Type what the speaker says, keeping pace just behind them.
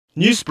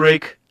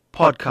Newsbreak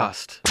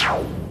podcast.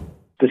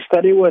 The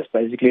study was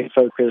basically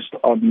focused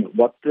on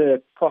what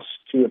the cost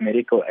to a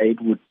medical aid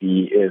would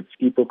be if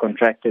people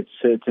contracted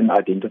certain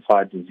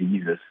identified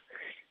diseases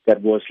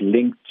that was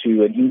linked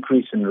to an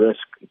increase in risk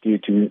due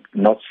to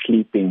not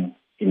sleeping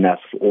enough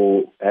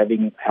or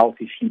having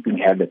healthy sleeping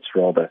habits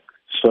rather.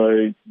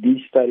 So this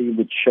study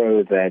would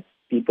show that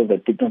people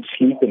that did not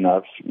sleep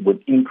enough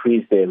would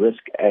increase their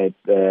risk at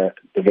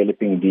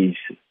developing these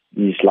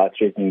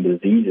life-threatening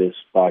diseases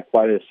by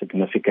quite a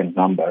significant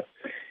number.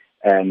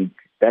 And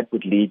that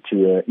would lead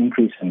to an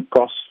increase in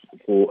costs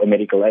for a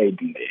medical aid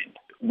in the end.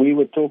 We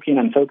were talking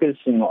and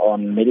focusing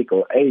on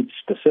medical aid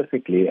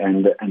specifically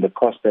and the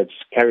cost that's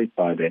carried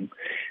by them.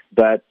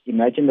 But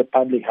imagine the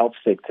public health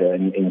sector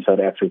in South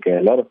Africa.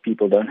 A lot of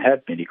people don't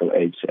have medical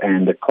aids,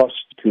 and the cost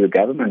to the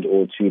government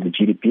or to the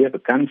GDP of the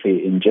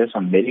country in just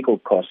on medical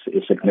costs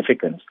is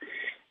significant.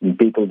 In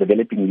people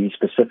developing these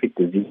specific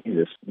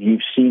diseases,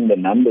 you've seen the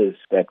numbers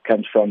that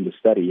comes from the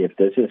study. If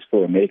this is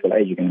for a medical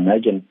aid, you can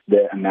imagine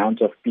the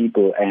amount of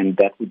people, and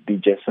that would be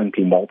just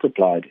simply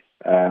multiplied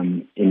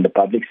in the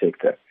public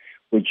sector,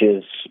 which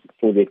is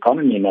for the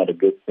economy not a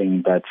good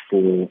thing, but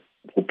for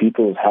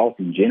people's health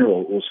in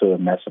general also a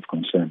massive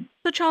concern.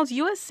 So Charles,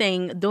 you are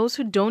saying those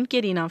who don't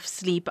get enough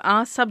sleep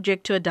are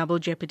subject to a double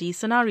jeopardy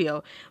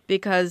scenario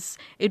because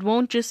it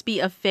won't just be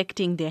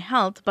affecting their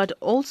health, but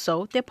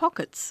also their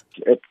pockets.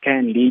 It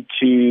can lead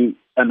to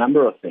a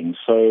number of things.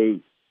 So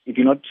if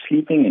you're not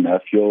sleeping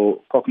enough, your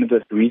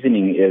cognitive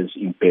reasoning is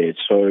impaired.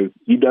 So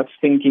you're not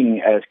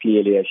thinking as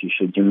clearly as you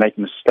should. You make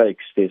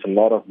mistakes. There's a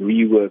lot of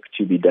rework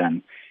to be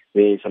done.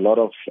 There's a lot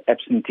of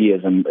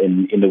absenteeism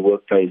in the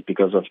workplace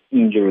because of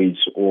injuries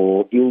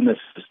or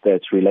illnesses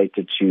that's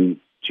related to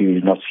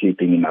not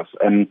sleeping enough.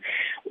 And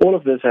all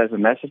of this has a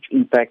massive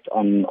impact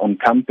on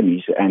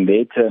companies and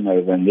their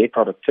turnover and their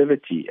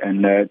productivity.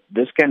 And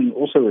this can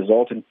also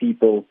result in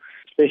people,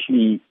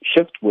 especially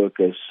shift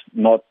workers,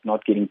 not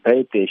getting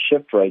paid their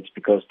shift rates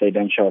because they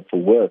don't show up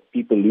for work.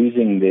 People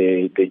losing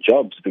their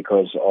jobs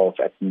because of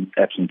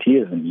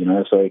absenteeism,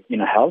 So in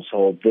a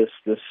household,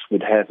 this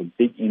would have a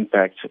big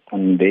impact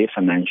on their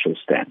financial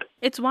stand.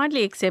 It's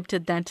widely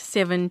accepted that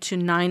 7 to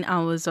 9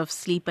 hours of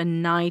sleep a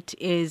night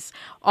is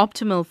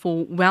optimal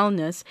for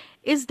wellness.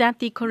 Is that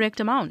the correct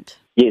amount?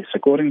 Yes,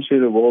 according to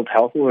the World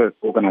Health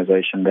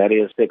Organization, that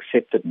is the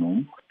accepted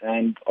norm.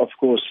 And of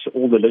course,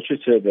 all the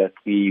literature that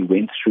we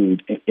went through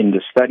in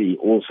the study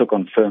also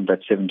confirmed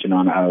that 7 to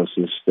 9 hours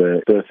is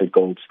the perfect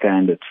gold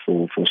standard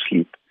for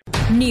sleep.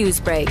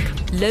 Newsbreak,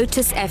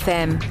 Lotus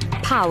FM,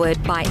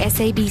 powered by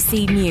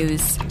SABC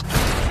News.